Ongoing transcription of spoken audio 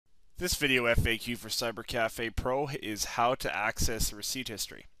This video FAQ for CyberCafePro is how to access receipt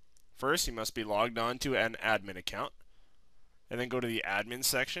history. First, you must be logged on to an admin account, and then go to the admin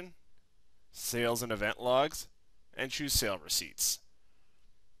section, sales and event logs, and choose sale receipts.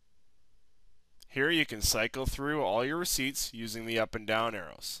 Here you can cycle through all your receipts using the up and down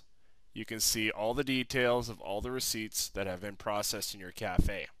arrows. You can see all the details of all the receipts that have been processed in your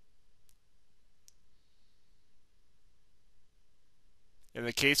cafe. In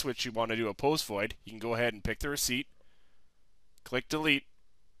the case which you want to do a post void, you can go ahead and pick the receipt, click delete,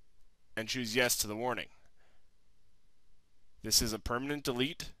 and choose yes to the warning. This is a permanent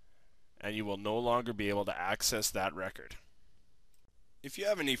delete, and you will no longer be able to access that record. If you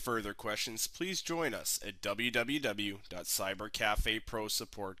have any further questions, please join us at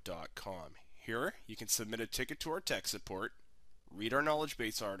www.cybercafeprosupport.com. Here, you can submit a ticket to our tech support, read our knowledge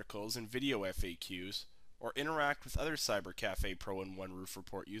base articles and video FAQs, or interact with other CyberCafePro and OneRoof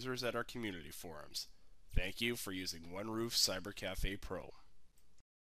Report users at our community forums. Thank you for using OneRoof CyberCafePro.